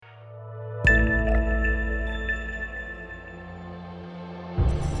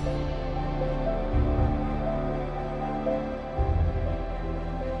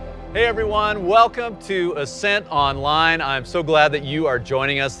Hey everyone, welcome to Ascent Online. I'm so glad that you are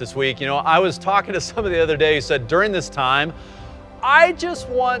joining us this week. You know, I was talking to somebody the other day who said during this time, I just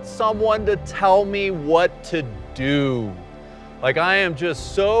want someone to tell me what to do. Like I am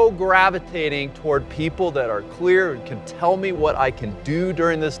just so gravitating toward people that are clear and can tell me what I can do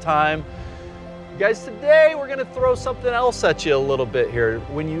during this time. Guys, today we're gonna throw something else at you a little bit here.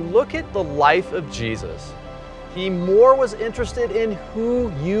 When you look at the life of Jesus, he more was interested in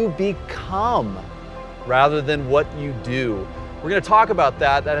who you become rather than what you do. We're going to talk about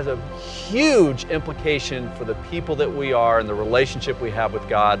that. That has a huge implication for the people that we are and the relationship we have with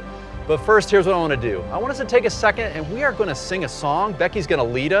God. But first, here's what I want to do. I want us to take a second and we are going to sing a song. Becky's going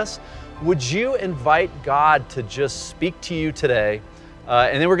to lead us. Would you invite God to just speak to you today?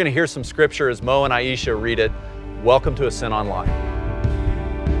 And then we're going to hear some scripture as Mo and Aisha read it. Welcome to Ascent Online.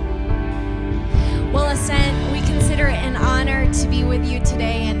 Well, Ascent, we consider it an honor to be with you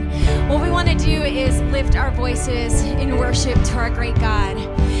today. And what we want to do is lift our voices in worship to our great God.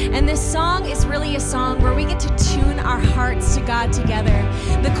 And this song is really a song where we get to tune our hearts to God together.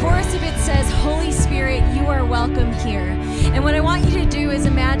 The chorus of it says, Holy Spirit, you are welcome here. And what I want you to do is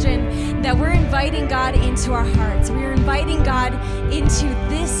imagine that we're inviting God into our hearts. We're inviting God into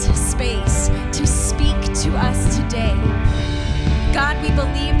this space to speak to us today. God, we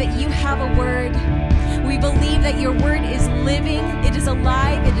believe that you have a word. We believe that your word is living, it is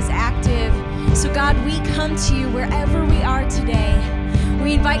alive, it is active. So God, we come to you wherever we are today.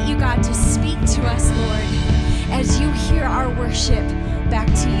 We invite you, God, to speak to us, Lord, as you hear our worship back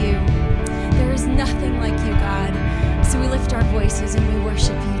to you. There is nothing like you, God. So we lift our voices and we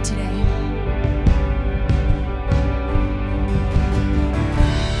worship you today.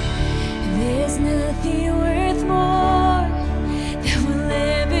 There's nothing worth more that will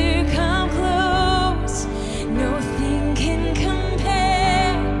ever come close. Nothing can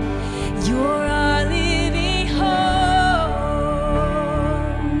compare. You're our living hope.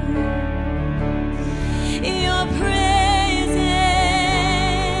 Your presence,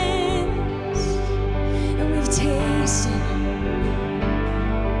 and we've tasted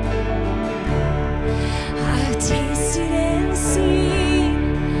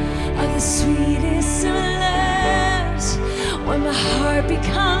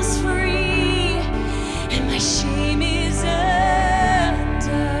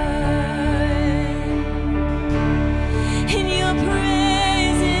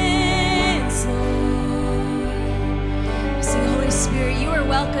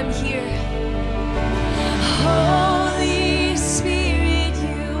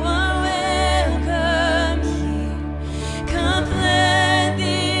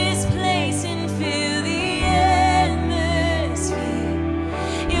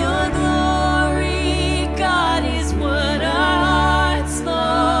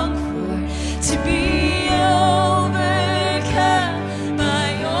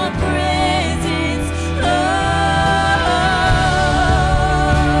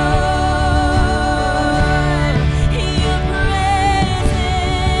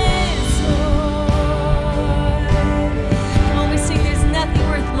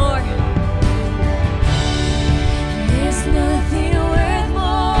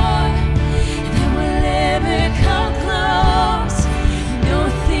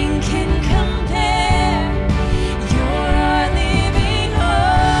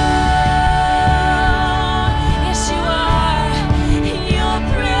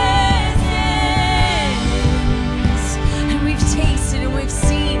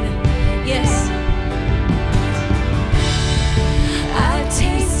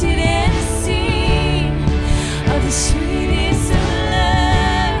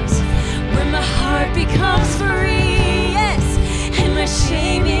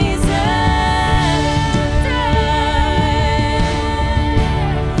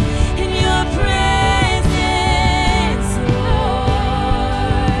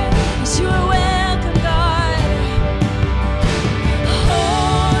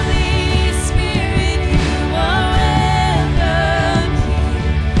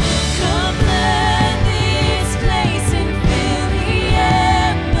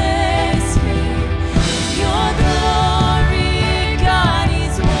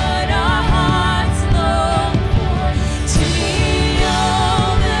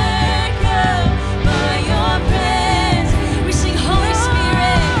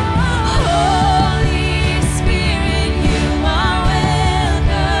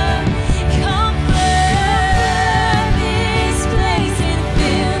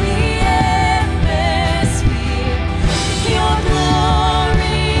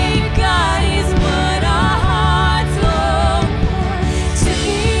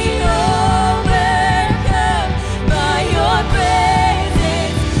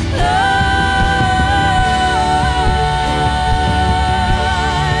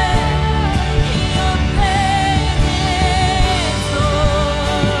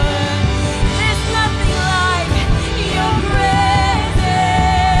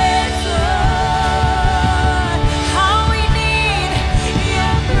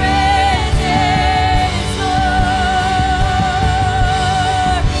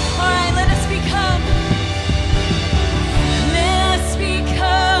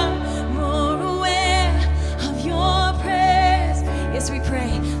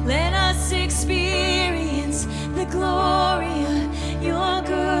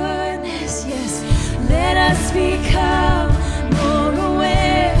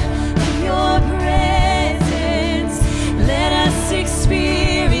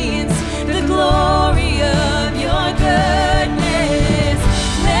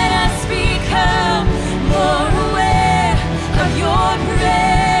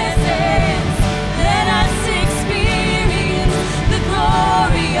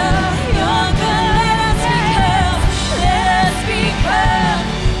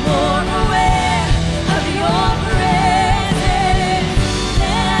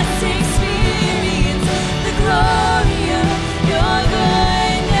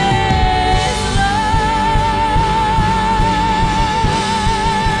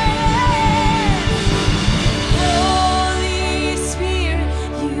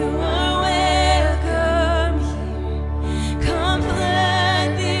You are welcome here. Come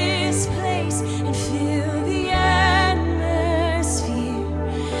flood this place and fill the atmosphere.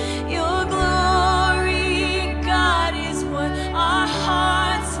 Your glory, God, is what our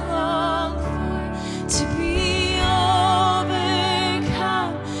hearts long for. To be overcome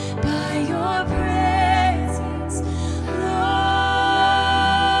by your presence, Lord.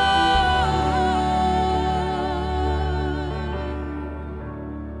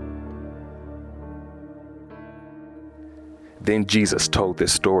 Then Jesus told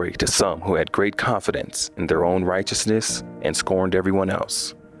this story to some who had great confidence in their own righteousness and scorned everyone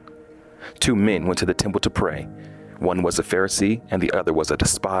else. 2 men went to the temple to pray. One was a Pharisee and the other was a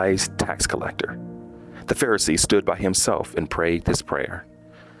despised tax collector. The Pharisee stood by himself and prayed this prayer: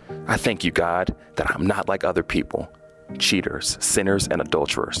 I thank you, God, that I'm not like other people, cheaters, sinners, and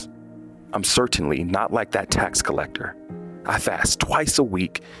adulterers. I'm certainly not like that tax collector. I fast twice a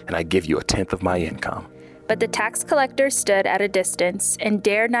week and I give you 1/10 of my income. But the tax collector stood at a distance and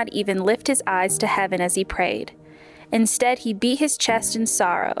dared not even lift his eyes to heaven as he prayed. Instead, he beat his chest in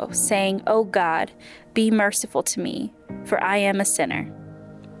sorrow, saying, "O God, be merciful to me, for I am a sinner."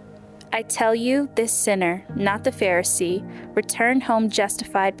 I tell you, this sinner, not the Pharisee, returned home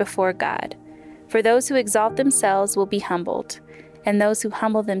justified before God. For those who exalt themselves will be humbled, and those who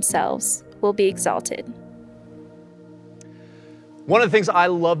humble themselves will be exalted. One of the things I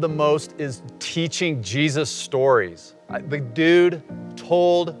love the most is teaching Jesus stories. The dude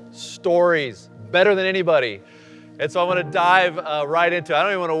told stories better than anybody. And so I want to dive right into it. I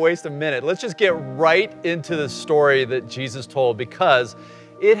don't even want to waste a minute. Let's just get right into the story that Jesus told, because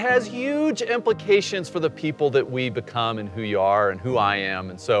it has huge implications for the people that we become and who you are and who I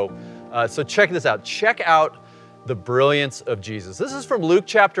am. And so check this out. Check out the brilliance of Jesus. This is from Luke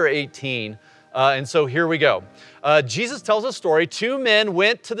chapter 18. And so here we go. Jesus tells a story. 2 men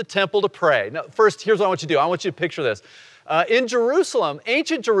went to the temple to pray. Now, first, here's what I want you to do. I want you to picture this. In Jerusalem,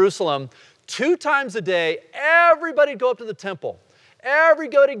 ancient Jerusalem, 2 times a day, everybody would go up to the temple.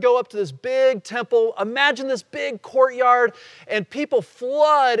 Everybody go up to this big temple. Imagine this big courtyard, and people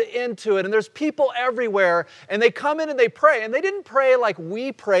flood into it, and there's people everywhere, and they come in and they pray. And they didn't pray like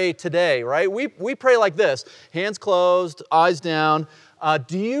we pray today, right? We pray like this, hands closed, eyes down.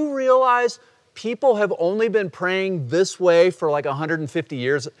 Do you realize people have only been praying this way for like 150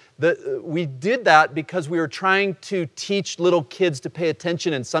 years? We did that because we were trying to teach little kids to pay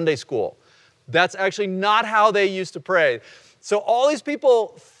attention in Sunday school. That's actually not how they used to pray. So all these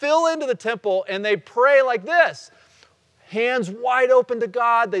people fill into the temple and they pray like this. Hands wide open to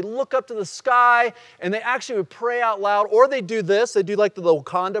God. They look up to the sky and they actually would pray out loud. Or they do this. They do like the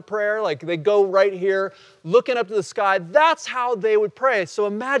Wakanda prayer. Like they go right here looking up to the sky. That's how they would pray. So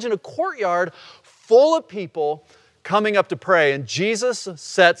imagine a courtyard full of people coming up to pray. And Jesus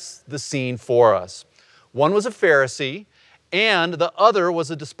sets the scene for us. One was a Pharisee and the other was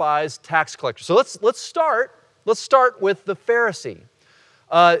a despised tax collector. So let's start with the Pharisee.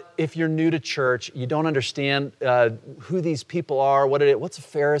 If you're new to church, you don't understand who these people are, what's a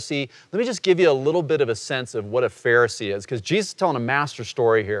Pharisee? Let me just give you a little bit of a sense of what a Pharisee is, because Jesus is telling a master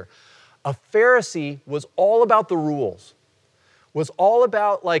story here. A Pharisee was all about the rules, was all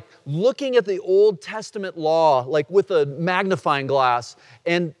about like looking at the Old Testament law, like with a magnifying glass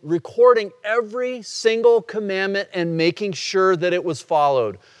and recording every single commandment and making sure that it was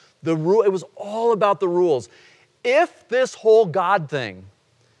followed. It was all about the rules. If this whole God thing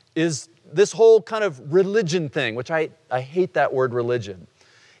is this whole kind of religion thing, which I hate that word religion.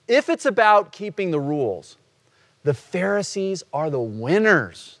 If it's about keeping the rules, the Pharisees are the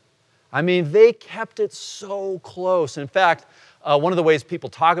winners. I mean, they kept it so close. In fact, one of the ways people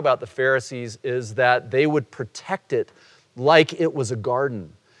talk about the Pharisees is that they would protect it like it was a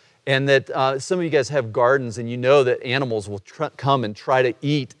garden. And that some of you guys have gardens and you know that animals will come and try to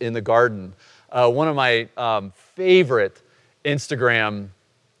eat in the garden. One of my favorite Instagram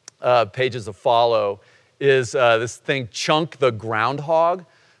pages to follow is this thing, Chunk the groundhog.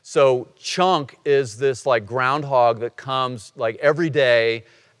 So Chunk is this like groundhog that comes like every day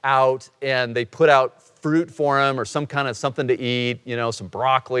out and they put out fruit for him or some kind of something to eat, some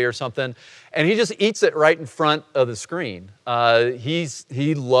broccoli or something. And he just eats it right in front of the screen.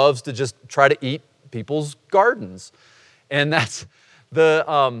 He loves to just try to eat people's gardens. And that's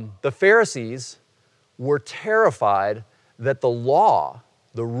the Pharisees were terrified that the law,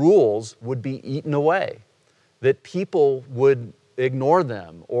 the rules would be eaten away, that people would ignore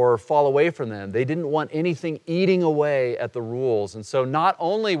them or fall away from them. They didn't want anything eating away at the rules. And so not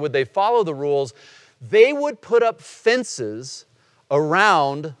only would they follow the rules, they would put up fences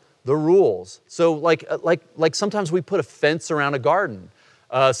around the rules. So like sometimes we put a fence around a garden.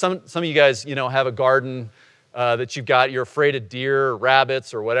 Some of you guys, have a garden that you've got. You're afraid of deer or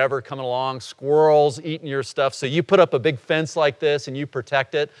rabbits or whatever coming along, squirrels eating your stuff. So you put up a big fence like this and you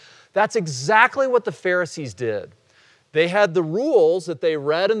protect it. That's exactly what the Pharisees did. They had the rules that they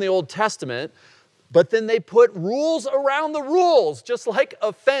read in the Old Testament, but then they put rules around the rules, just like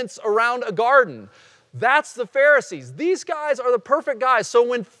a fence around a garden. That's the Pharisees. These guys are the perfect guys. So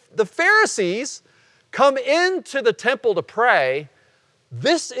when the Pharisees come into the temple to pray,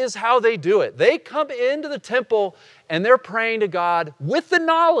 this is how they do it. They come into the temple and they're praying to God with the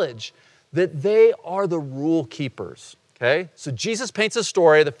knowledge that they are the rule keepers. Okay? So Jesus paints a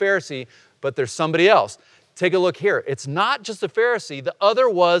story of the Pharisee, but there's somebody else. Take a look here. It's not just a Pharisee. The other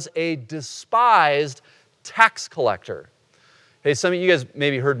was a despised tax collector. Hey, some of you guys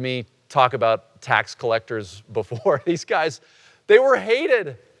maybe heard me talk about tax collectors before. These guys, they were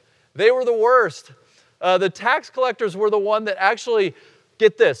hated. They were the worst. The tax collectors were the one that actually,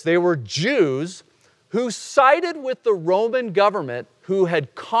 get this, they were Jews who sided with the Roman government who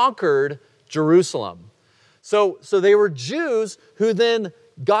had conquered Jerusalem. So they were Jews who then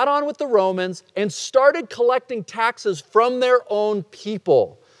got on with the Romans and started collecting taxes from their own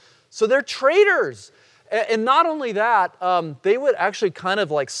people. So they're traitors. And not only that, they would actually kind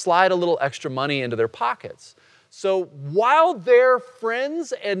of like slide a little extra money into their pockets. So while their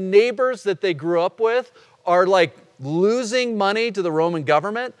friends and neighbors that they grew up with are like losing money to the Roman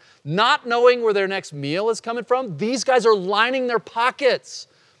government, not knowing where their next meal is coming from, these guys are lining their pockets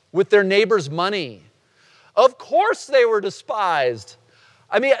with their neighbor's money. Of course they were despised.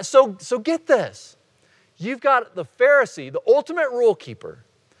 I mean, so get this. You've got the Pharisee, the ultimate rule keeper,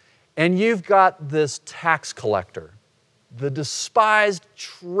 and you've got this tax collector, the despised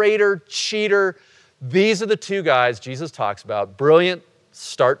traitor, cheater. These are the two guys Jesus talks about. Brilliant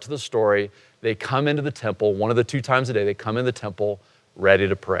start to the story. They come into the temple, one of the 2 times a day, they come in the temple ready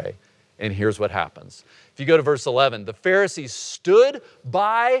to pray. And here's what happens. If you go to verse 11, the Pharisee stood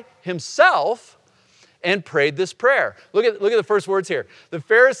by himself and prayed this prayer. Look at the first words here. The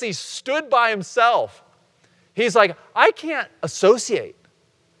Pharisee stood by himself. He's like, I can't associate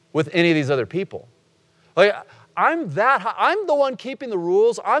with any of these other people. Like, I'm the one keeping the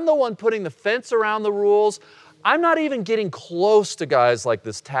rules. I'm the one putting the fence around the rules. I'm not even getting close to guys like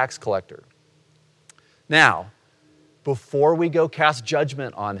this tax collector. Now, before we go cast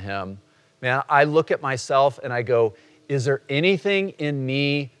judgment on him, man, I look at myself and I go, is there anything in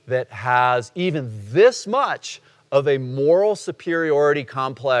me that has even this much of a moral superiority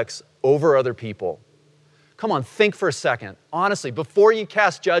complex over other people? Come on, think for a second. Honestly, before you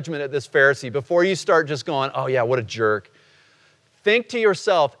cast judgment at this Pharisee, before you start just going, oh yeah, what a jerk, think to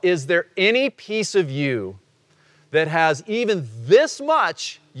yourself, is there any piece of you that has even this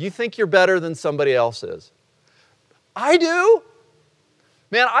much you think you're better than somebody else is? I do.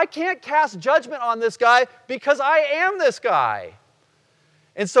 Man, I can't cast judgment on this guy because I am this guy.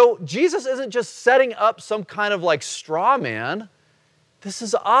 And so Jesus isn't just setting up some kind of like straw man. This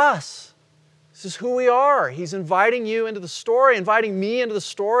is us. This is who we are. He's inviting you into the story, inviting me into the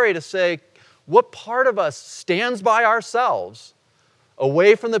story to say, what part of us stands by ourselves,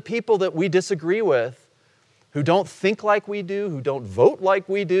 away from the people that we disagree with, who don't think like we do, who don't vote like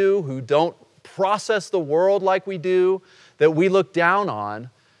we do, who don't process the world like we do, that we look down on,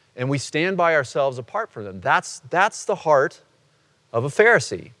 and we stand by ourselves apart from them. That's the heart of a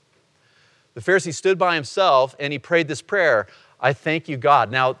Pharisee. The Pharisee stood by himself and he prayed this prayer, I thank you, God.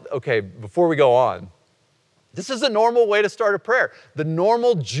 Now, okay, before we go on, this is a normal way to start a prayer. The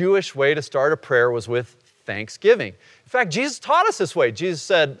normal Jewish way to start a prayer was with thanksgiving. In fact, Jesus taught us this way. Jesus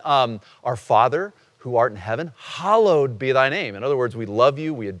said, our Father who art in heaven, hallowed be thy name. In other words, we love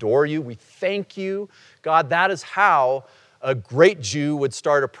you, we adore you, we thank you. God, that is how a great Jew would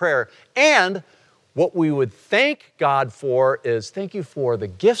start a prayer. And what we would thank God for is thank you for the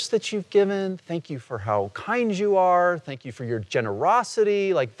gifts that you've given. Thank you for how kind you are. Thank you for your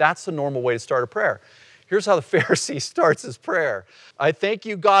generosity. Like, that's the normal way to start a prayer. Here's how the Pharisee starts his prayer. I thank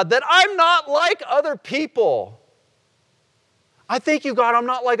you, God, that I'm not like other people. I thank you, God, I'm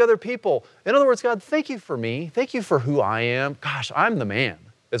not like other people. In other words, God, thank you for me. Thank you for who I am. Gosh, I'm the man,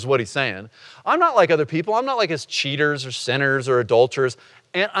 is what he's saying. I'm not like other people. I'm not like as cheaters or sinners or adulterers.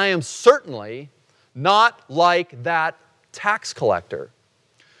 And I am certainly not like that tax collector.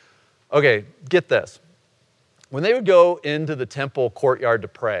 Okay, get this. When they would go into the temple courtyard to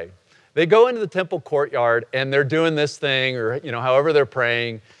pray, they go into the temple courtyard and they're doing this thing, or however they're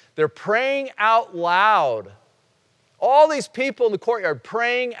praying out loud. All these people in the courtyard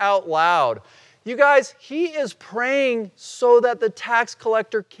praying out loud. You guys, he is praying so that the tax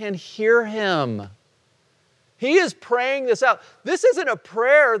collector can hear him. He is praying this out. This isn't a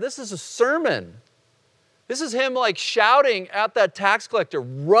prayer, this is a sermon. This is him like shouting at that tax collector,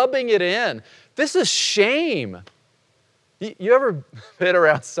 rubbing it in. This is shame. You ever been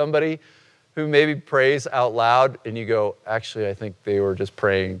around somebody who maybe prays out loud and you go, actually, I think they were just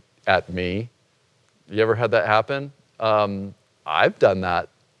praying at me? You ever had that happen? I've done that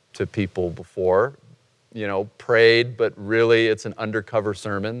to people before, prayed, but really it's an undercover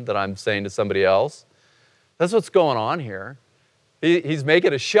sermon that I'm saying to somebody else. That's what's going on here. He's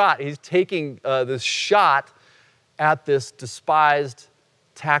making a shot. He's taking this shot at this despised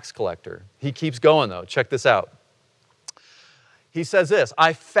tax collector. He keeps going though. Check this out. He says this,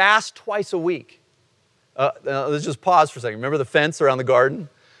 I fast twice a week. Let's just pause for a second. Remember the fence around the garden?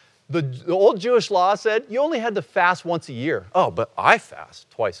 The old Jewish law said you only had to fast once a year. Oh, but I fast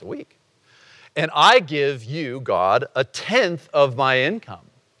twice a week. And I give you, God, 1/10 of my income.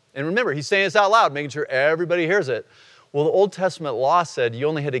 And remember, he's saying this out loud, making sure everybody hears it. Well, the Old Testament law said you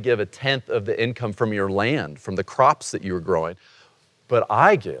only had to give 1/10 of the income from your land, from the crops that you were growing. But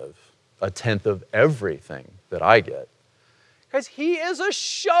I give 1/10 of everything that I get. Guys, he is a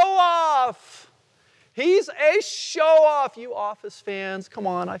show-off. He's a show-off, you Office fans. Come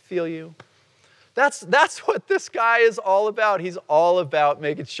on, I feel you. That's what this guy is all about. He's all about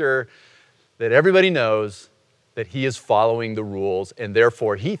making sure that everybody knows that he is following the rules, and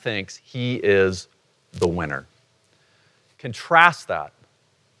therefore he thinks he is the winner. Contrast that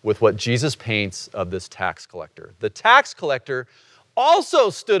with what Jesus paints of this tax collector. The tax collector also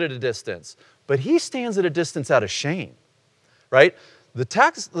stood at a distance, but he stands at a distance out of shame. Right? The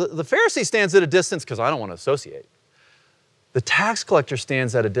Pharisee stands at a distance because I don't want to associate. The tax collector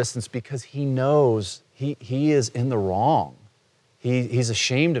stands at a distance because he knows he is in the wrong. He's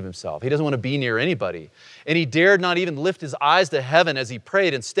ashamed of himself. He doesn't want to be near anybody. And he dared not even lift his eyes to heaven as he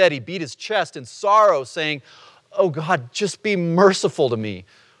prayed. Instead, he beat his chest in sorrow, saying, oh God, just be merciful to me,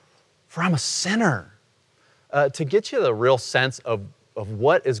 for I'm a sinner. To get you the real sense of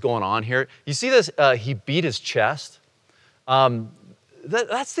what is going on here, you see this, he beat his chest.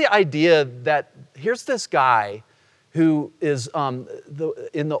 That's the idea that here's this guy who is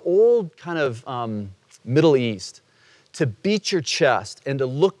in the old kind of Middle East, to beat your chest and to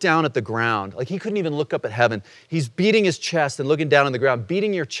look down at the ground. Like he couldn't even look up at heaven. He's beating his chest and looking down on the ground.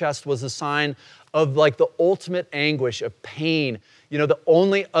 Beating your chest was a sign of like the ultimate anguish of pain. The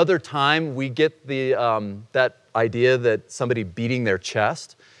only other time we get that idea that somebody beating their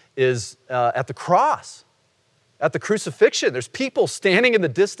chest is at the cross. At the crucifixion, there's people standing in the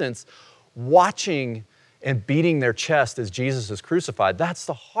distance watching and beating their chest as Jesus is crucified. That's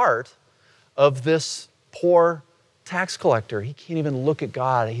the heart of this poor tax collector. He can't even look at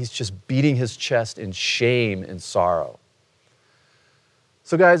God. He's just beating his chest in shame and sorrow.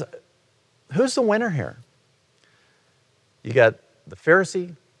 So guys, who's the winner here? You got the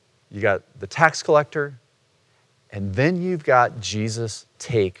Pharisee, you got the tax collector, and then you've got Jesus'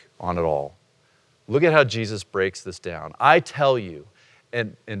 take on it all. Look at how Jesus breaks this down. I tell you,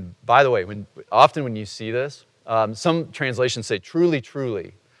 and by the way, often when you see this, some translations say truly,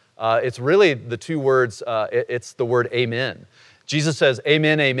 truly. It's really the two words, it's the word amen. Jesus says,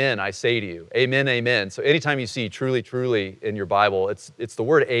 amen, amen, I say to you. Amen, amen. So anytime you see truly, truly in your Bible, it's the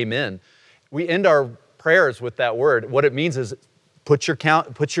word amen. We end our prayers with that word. What it means is put your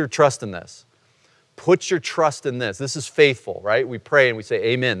trust in this. Put your trust in this. This is faithful, right? We pray and we say,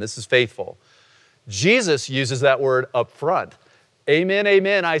 amen, this is faithful. Jesus uses that word up front. Amen,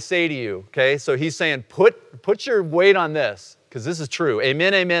 amen, I say to you. Okay, so he's saying, put your weight on this, because this is true.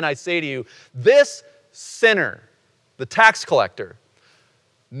 Amen, amen, I say to you, this sinner, the tax collector,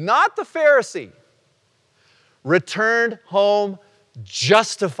 not the Pharisee, returned home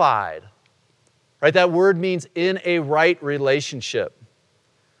justified. Right, that word means in a right relationship.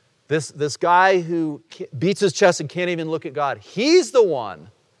 This guy who beats his chest and can't even look at God, he's the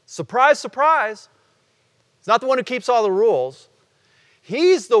one. Surprise, surprise. He's not the one who keeps all the rules.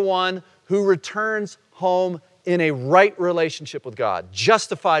 He's the one who returns home in a right relationship with God,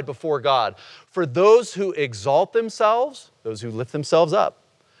 justified before God. For those who exalt themselves, those who lift themselves up,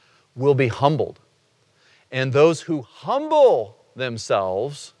 will be humbled. And those who humble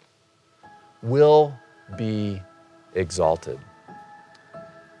themselves will be exalted.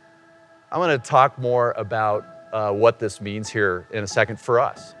 I want to talk more about what this means here in a second for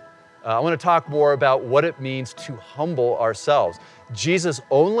us. I want to talk more about what it means to humble ourselves. Jesus'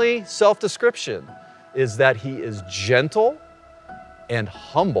 only self-description is that he is gentle and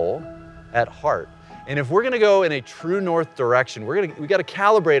humble at heart. And if we're going to go in a true north direction, we got to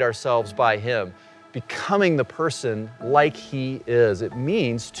calibrate ourselves by him, becoming the person like he is. It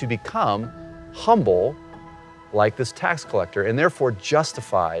means to become humble like this tax collector and therefore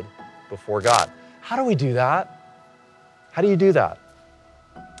justified before God. How do we do that? How do you do that?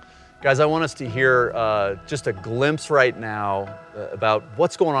 Guys, I want us to hear just a glimpse right now about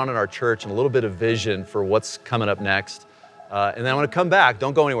what's going on in our church and a little bit of vision for what's coming up next. And then I want to come back,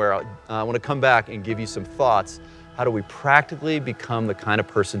 don't go anywhere. I want to come back and give you some thoughts. How do we practically become the kind of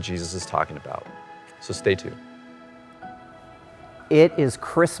person Jesus is talking about? So stay tuned. It is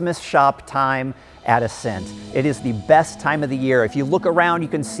Christmas shop time at Ascent. It is the best time of the year. If you look around, you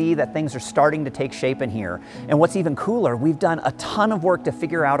can see that things are starting to take shape in here. And what's even cooler, we've done a ton of work to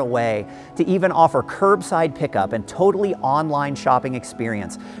figure out a way to even offer curbside pickup and totally online shopping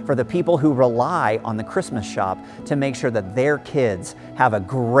experience for the people who rely on the Christmas shop to make sure that their kids have a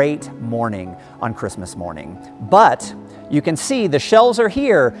great morning on Christmas morning. But you can see the shelves are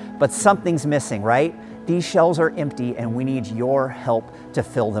here, but something's missing, right? These shelves are empty and we need your help to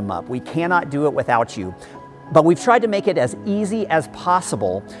fill them up. We cannot do it without you. But we've tried to make it as easy as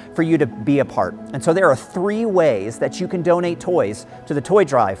possible for you to be a part. And so there are 3 ways that you can donate toys to the toy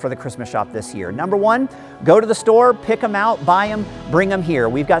drive for the Christmas shop this year. Number 1, go to the store, pick them out, buy them, bring them here.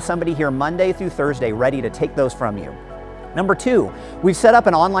 We've got somebody here Monday through Thursday ready to take those from you. Number 2, we've set up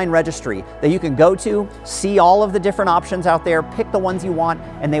an online registry that you can go to, see all of the different options out there, pick the ones you want,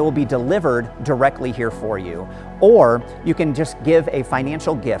 and they will be delivered directly here for you. Or you can just give a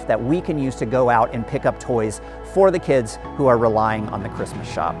financial gift that we can use to go out and pick up toys for the kids who are relying on the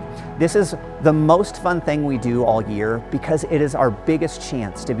Christmas shop. This is the most fun thing we do all year because it is our biggest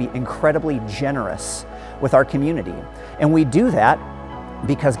chance to be incredibly generous with our community. And we do that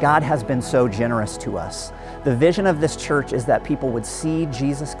because God has been so generous to us. The vision of this church is that people would see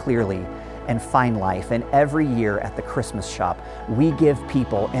Jesus clearly and find life. And every year at the Christmas shop, we give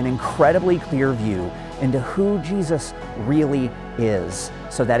people an incredibly clear view into who Jesus really is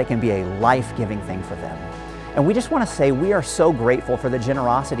so that it can be a life-giving thing for them. And we just want to say we are so grateful for the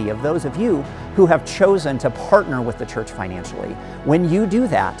generosity of those of you who have chosen to partner with the church financially. When you do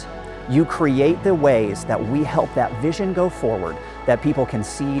that, you create the ways that we help that vision go forward, that people can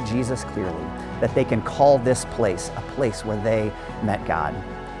see Jesus clearly, that they can call this place a place where they met God.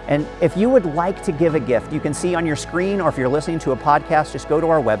 And if you would like to give a gift, you can see on your screen, or if you're listening to a podcast, just go to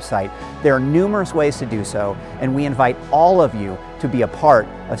our website. There are numerous ways to do so, and we invite all of you to be a part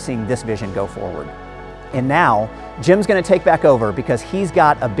of seeing this vision go forward. And now, Jim's going to take back over because he's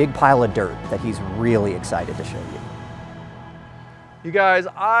got a big pile of dirt that he's really excited to show you. You guys,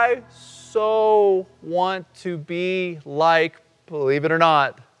 I so want to be like, believe it or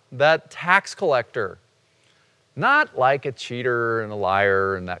not, that tax collector. Not like a cheater and a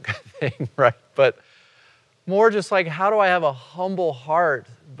liar and that kind of thing, right? But more just like, how do I have a humble heart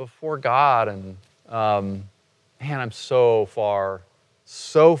before God? And man, I'm so far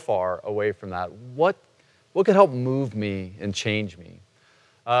away from that. What could help move me and change me?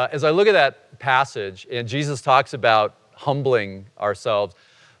 As I look at that passage, and Jesus talks about humbling ourselves,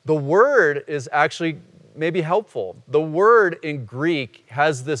 the word is actually maybe helpful. The word in Greek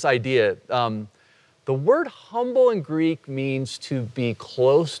has this idea. The word humble in Greek means to be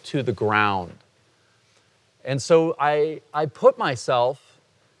close to the ground. And so I put myself,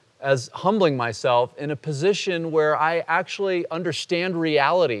 as humbling myself, in a position where I actually understand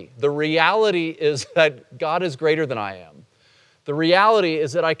reality. The reality is that God is greater than I am. The reality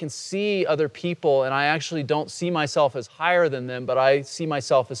is that I can see other people and I actually don't see myself as higher than them, but I see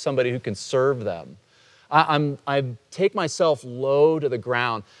myself as somebody who can serve them. I take myself low to the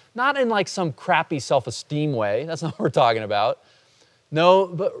ground, not in like some crappy self-esteem way. That's not what we're talking about. No,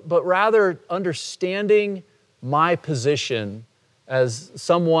 but rather understanding my position as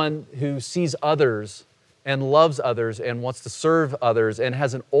someone who sees others and loves others and wants to serve others and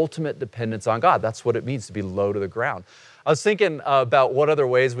has an ultimate dependence on God. That's what it means to be low to the ground. I was thinking about what other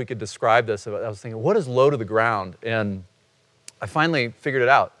ways we could describe this. I was thinking, what is low to the ground? And I finally figured it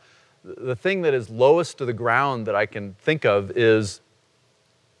out. The thing that is lowest to the ground that I can think of is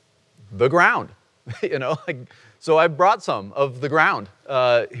the ground. So I brought some of the ground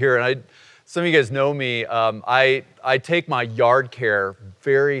here, and some of you guys know me. I take my yard care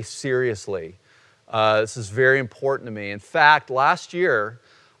very seriously. This is very important to me. In fact, last year,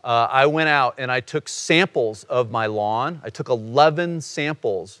 I went out and I took samples of my lawn. I took 11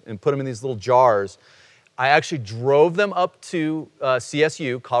 samples and put them in these little jars. I actually drove them up to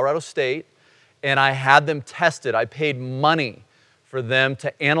CSU, Colorado State, and I had them tested. I paid money for them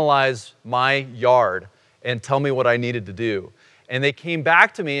to analyze my yard and tell me what I needed to do. And they came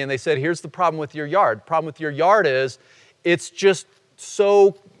back to me and they said, here's the problem with your yard. The problem with your yard is it's just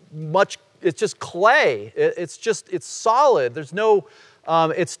so much, it's just clay. It's solid. There's no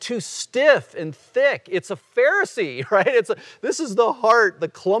It's too stiff and thick. It's a Pharisee, right? This is the heart, the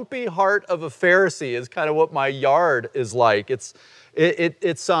clumpy heart of a Pharisee is kind of what my yard is like. It's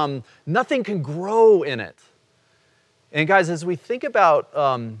nothing can grow in it. And guys, as we think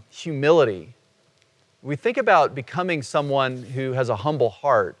about humility, we think about becoming someone who has a humble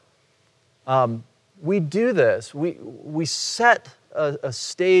heart. We do this. We set a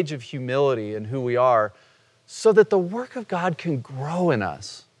stage of humility in who we are so that the work of God can grow in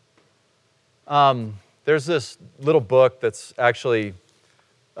us. There's this little book that's actually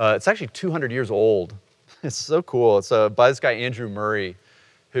 200 years old. It's so cool. It's by this guy, Andrew Murray,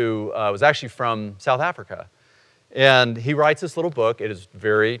 who was actually from South Africa. And he writes this little book. It is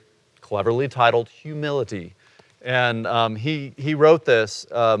very cleverly titled Humility. And he wrote this,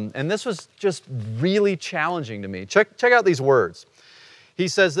 and this was just really challenging to me. Check out these words. He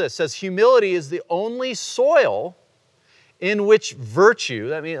says, humility is the only soil in which virtue,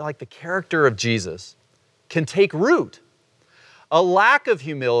 that means like the character of Jesus, can take root. A lack of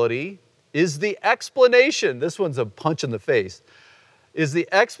humility is the explanation, this one's a punch in the face, is the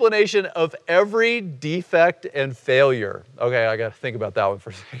explanation of every defect and failure. Okay, I got to think about that one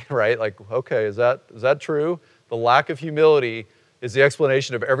for a second, right? Like, okay, is that true? The lack of humility is the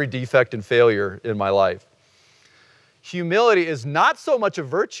explanation of every defect and failure in my life. Humility is not so much a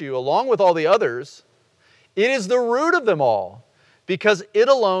virtue along with all the others. It is the root of them all because it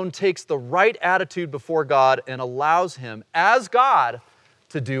alone takes the right attitude before God and allows Him, as God,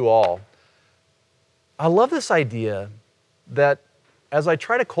 to do all. I love this idea that as I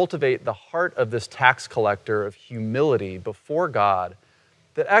try to cultivate the heart of this tax collector of humility before God,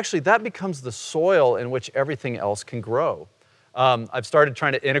 that actually that becomes the soil in which everything else can grow. I've started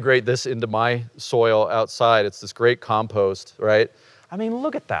trying to integrate this into my soil outside. It's this great compost, right? I mean,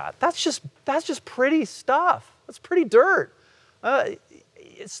 look at that. That's just pretty stuff. That's pretty dirt.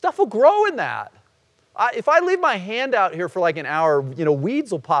 Stuff will grow in that. If I leave my hand out here for like an hour,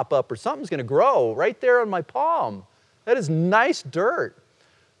 weeds will pop up or something's going to grow right there on my palm. That is nice dirt.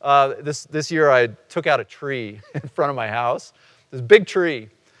 This year I took out a tree in front of my house, this big tree.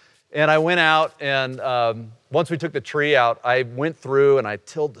 And I went out and once we took the tree out, I went through and I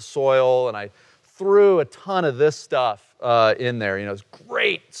tilled the soil and I threw a ton of this stuff in there. It's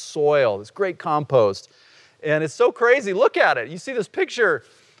great soil, this great compost. And it's so crazy. Look at it. You see this picture.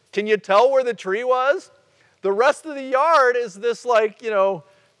 Can you tell where the tree was? The rest of the yard is this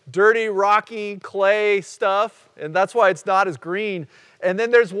dirty, rocky clay stuff, and that's why it's not as green. And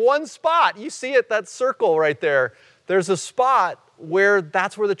then there's one spot, you see it, that circle right there. There's a spot where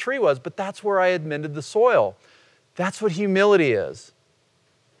that's where the tree was, but that's where I amended the soil. That's what humility is.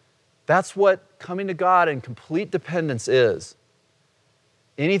 That's what coming to God in complete dependence is.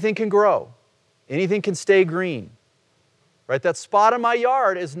 Anything can grow. Anything can stay green. Right? That spot in my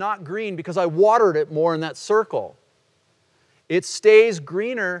yard is not green because I watered it more in that circle. It stays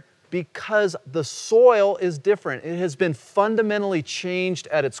greener because the soil is different. It has been fundamentally changed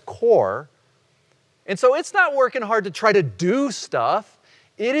at its core. And so it's not working hard to try to do stuff.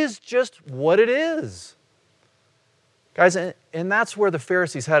 It is just what it is. Guys, and that's where the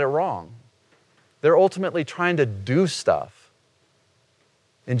Pharisees had it wrong. They're ultimately trying to do stuff.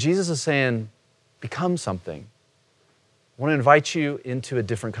 And Jesus is saying, become something. I want to invite you into a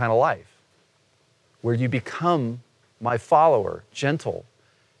different kind of life where you become my follower, gentle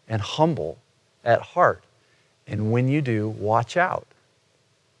and humble at heart. And when you do, watch out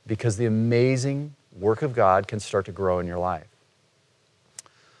because the amazing work of God can start to grow in your life.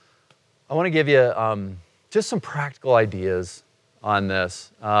 I want to give you just some practical ideas on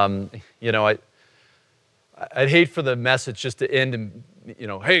this. I'd hate for the message just to end in,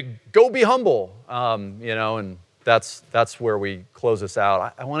 hey, go be humble, and that's where we close this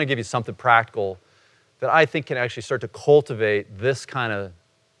out. I want to give you something practical that I think can actually start to cultivate this kind of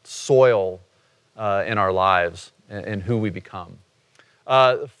soil in our lives and who we become.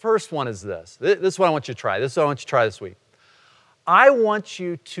 The first one is this. This is what I want you to try. This is what I want you to try this week. I want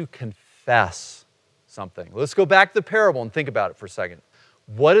you to confess something. Let's go back to the parable and think about it for a second.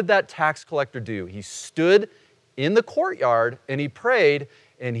 What did that tax collector do? He stood in the courtyard and he prayed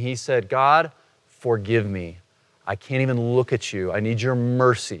and he said, God, forgive me. I can't even look at you. I need your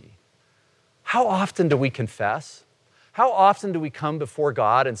mercy. How often do we confess? How often do we come before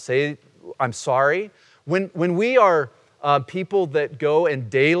God and say, I'm sorry? When we are people that go and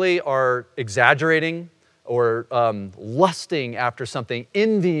daily are exaggerating or lusting after something,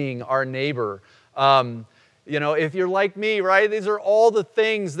 envying our neighbor, if you're like me, right? These are all the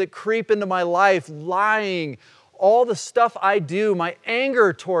things that creep into my life, lying, all the stuff I do, my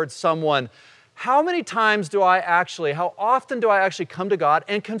anger towards someone. how often do I actually come to God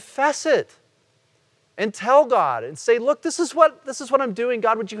and confess it and tell God and say, look, this is what I'm doing.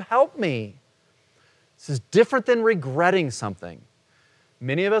 God, would you help me? This is different than regretting something.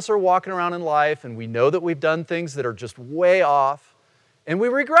 Many of us are walking around in life and we know that we've done things that are just way off and we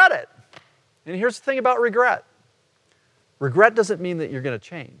regret it. And here's the thing about regret. Regret doesn't mean that you're going to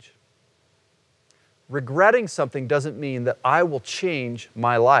change. Regretting something doesn't mean that I will change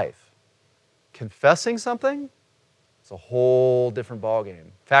my life. Confessing something, it's a whole different ballgame.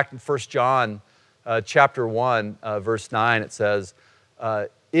 In fact, in 1 John chapter 1, verse 9, it says,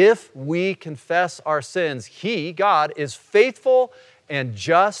 if we confess our sins, He, God, is faithful and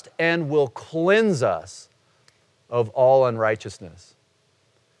just and will cleanse us of all unrighteousness.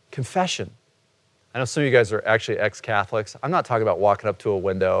 Confession. I know some of you guys are actually ex-Catholics. I'm not talking about walking up to a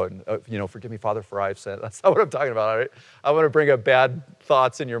window and, forgive me, Father, for I have sinned. That's not what I'm talking about, all right? I want to bring up bad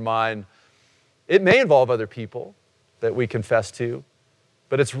thoughts in your mind. It may involve other people that we confess to,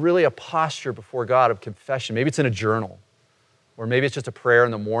 but it's really a posture before God of confession. Maybe it's in a journal, or maybe it's just a prayer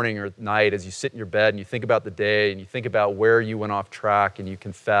in the morning or at night as you sit in your bed and you think about the day and you think about where you went off track and you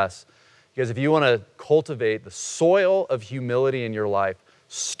confess. Because if you want to cultivate the soil of humility in your life,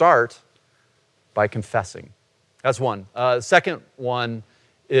 start by confessing. That's one. The second one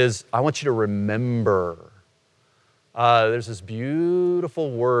is I want you to remember. There's this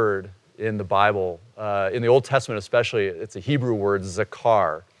beautiful word in the Bible, in the Old Testament especially. It's a Hebrew word,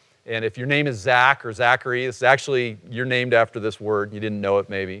 zakar. And if your name is Zach or Zachary, this is actually, you're named after this word. You didn't know it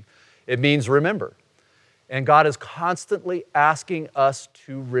maybe. It means remember. And God is constantly asking us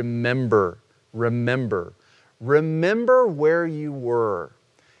to remember. Remember where you were.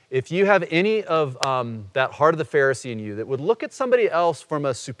 If you have any of that heart of the Pharisee in you that would look at somebody else from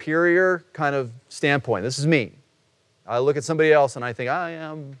a superior kind of standpoint, this is me. I look at somebody else and I think,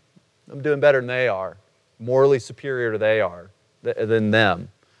 I'm doing better than they are, morally superior to they are, than them.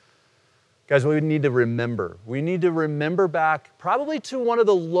 Guys, we need to remember. We need to remember back probably to one of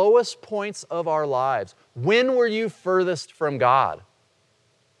the lowest points of our lives. When were you furthest from God?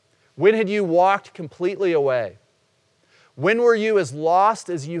 When had you walked completely away? When were you as lost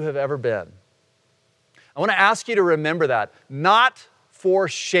as you have ever been? I want to ask you to remember that, not for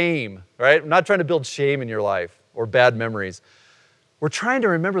shame, right? I'm not trying to build shame in your life or bad memories. We're trying to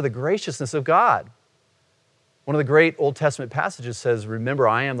remember the graciousness of God. One of the great Old Testament passages says, remember,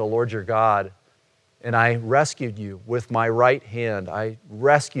 I am the Lord your God, and I rescued you with my right hand. I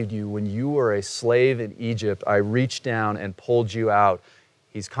rescued you when you were a slave in Egypt. I reached down and pulled you out.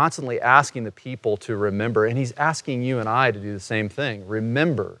 He's constantly asking the people to remember, and He's asking you and I to do the same thing.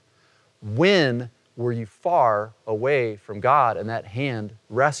 Remember, when were you far away from God and that hand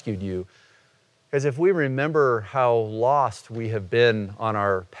rescued you? Because if we remember how lost we have been on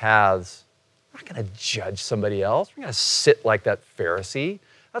our paths, we're not going to judge somebody else. We're going to sit like that Pharisee.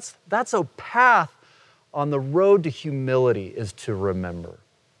 That's a path on the road to humility, is to remember.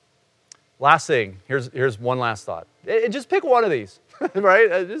 Last thing, here's one last thought. Just pick one of these,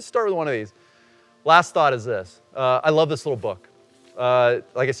 right? Just start with one of these. Last thought is this. I love this little book.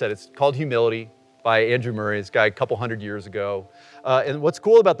 Like I said, it's called Humility by Andrew Murray, this guy a couple hundred years ago. And what's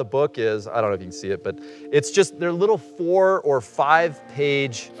cool about the book is, I don't know if you can see it, but it's just, they're little 4 or 5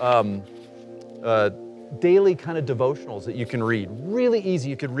 page daily kind of devotionals that you can read. Really easy.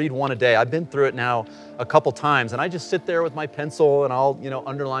 You could read one a day. I've been through it now a couple times, and I just sit there with my pencil and I'll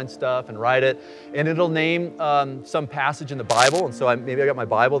underline stuff and write it, and it'll name some passage in the Bible. And so maybe I got my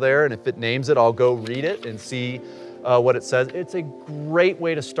Bible there, and if it names it, I'll go read it and see what it says. It's a great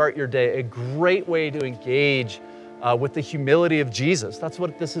way to start your day, a great way to engage with the humility of Jesus. That's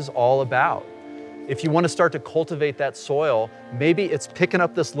what this is all about. If you want to start to cultivate that soil, maybe it's picking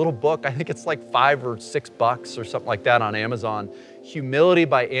up this little book. I think it's like $5 or $6 or something like that on Amazon. Humility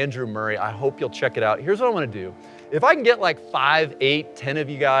by Andrew Murray. I hope you'll check it out. Here's what I want to do. If I can get like 5, 8, 10 of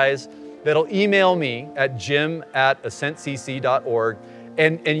you guys that'll email me at jim@ascentcc.org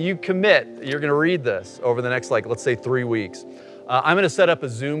and you commit, you're going to read this over the next, let's say 3 weeks. I'm going to set up a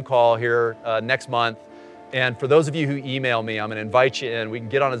Zoom call here next month. And for those of you who email me, I'm going to invite you in. We can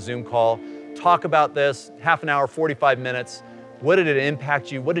get on a Zoom call, talk about this, half an hour, 45 minutes. What did it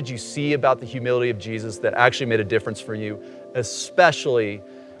impact you? What did you see about the humility of Jesus that actually made a difference for you, especially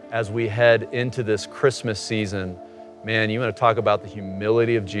as we head into this Christmas season? Man, you want to talk about the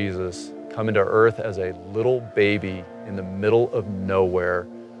humility of Jesus coming to earth as a little baby in the middle of nowhere.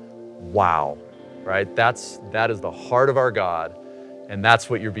 Wow, right? That is the heart of our God, and that's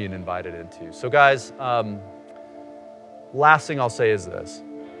what you're being invited into. So guys, last thing I'll say is this.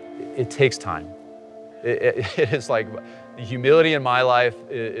 It takes time. It is like The humility in my life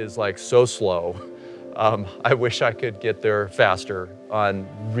is like so slow. I wish I could get there faster on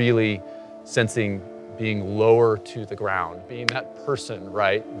really sensing being lower to the ground, being that person,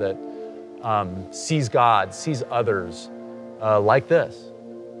 right, that sees God, sees others like this,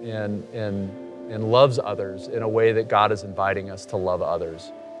 and loves others in a way that God is inviting us to love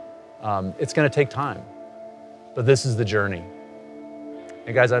others. It's going to take time, but this is the journey.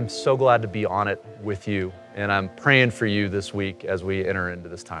 And guys, I'm so glad to be on it with you, and I'm praying for you this week as we enter into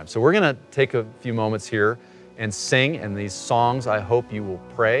this time. So we're going to take a few moments here and sing, and these songs, I hope you will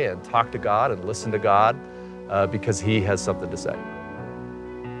pray and talk to God and listen to God because He has something to say.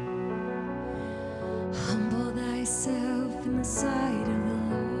 Humble thyself in the sight of the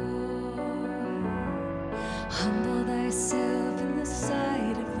Lord. Humble thyself in the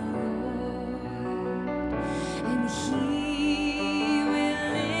sight of the Lord, and He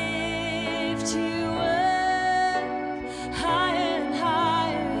will lift you up higher and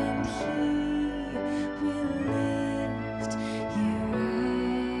higher, and He will lift you up.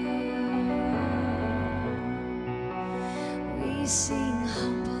 We sing,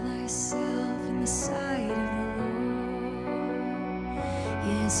 humble thyself in the sight of the Lord.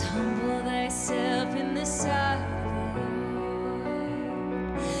 Yes, humble thyself in the sight of the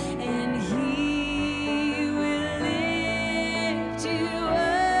Lord, and He will lift you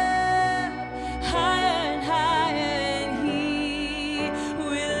up higher and higher, and He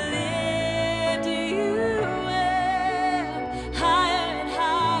will lift you up higher and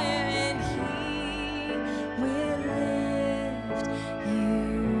higher, and He will lift you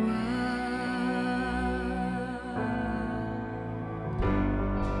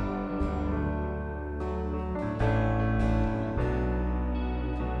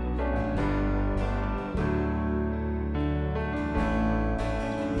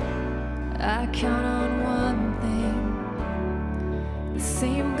I count on one thing, the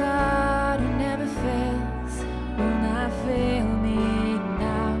same God who never fails will not fail me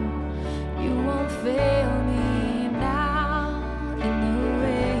now. You won't fail me now in the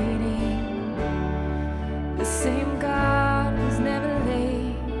waiting. The same God who's never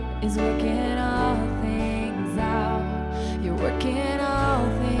late is working all things out. You're working all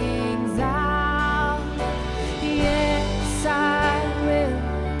things out. Yes, I will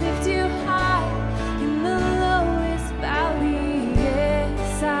lift you high,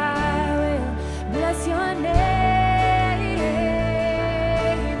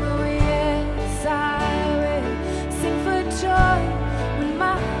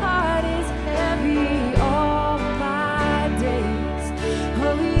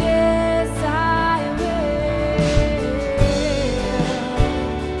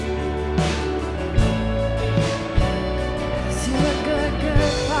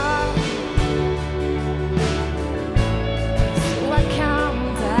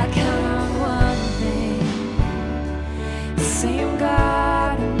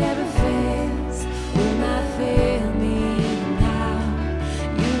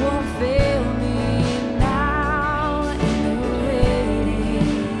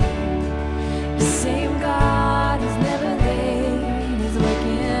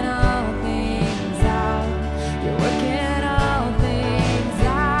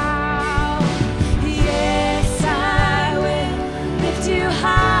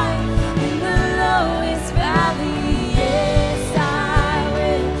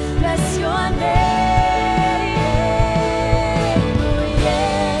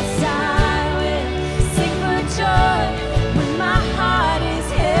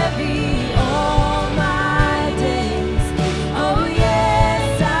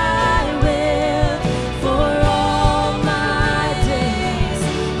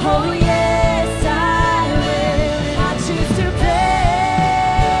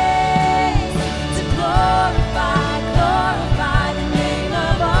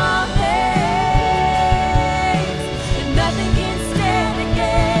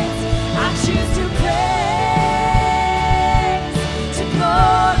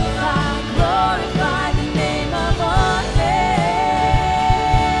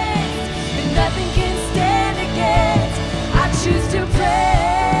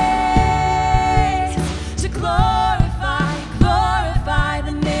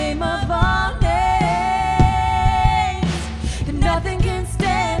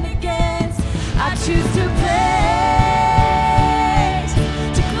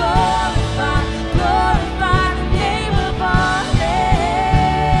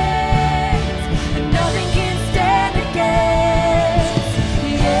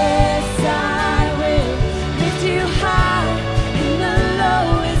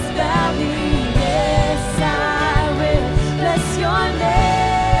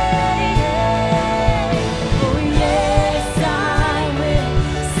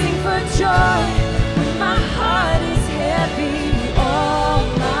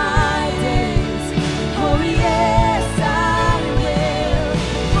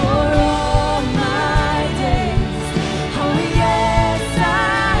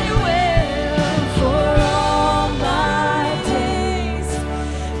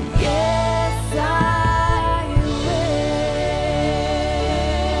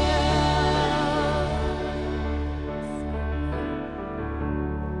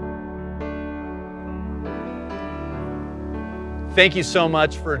 Thank you so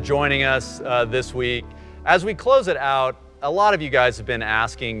much for joining us this week. As we close it out, a lot of you guys have been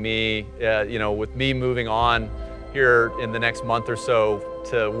asking me, with me moving on here in the next month or so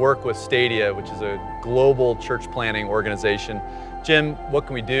to work with Stadia, which is a global church planting organization. Jim, what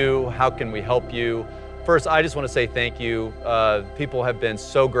can we do? How can we help you? First, I just want to say thank you. People have been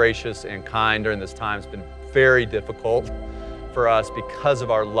so gracious and kind during this time. It's been very difficult for us because of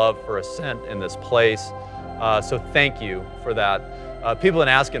our love for Ascent in this place. So thank you for that. People have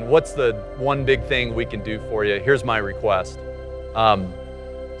been asking, what's the one big thing we can do for you? Here's my request.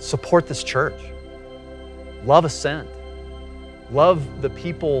 Support this church. Love Ascent. Love the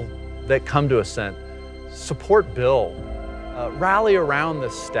people that come to Ascent. Support Bill. Rally around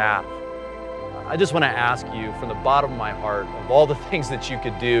the staff. I just want to ask you from the bottom of my heart, of all the things that you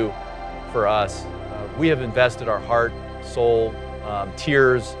could do for us, we have invested our heart, soul,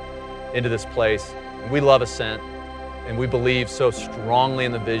 tears into this place. We love Ascent, and we believe so strongly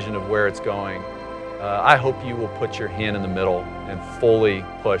in the vision of where it's going. I hope you will put your hand in the middle and fully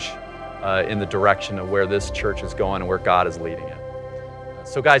push in the direction of where this church is going and where God is leading it.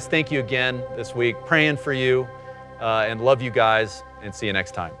 So guys, thank you again this week. Praying for you and love you guys, and see you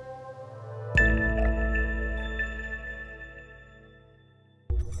next time.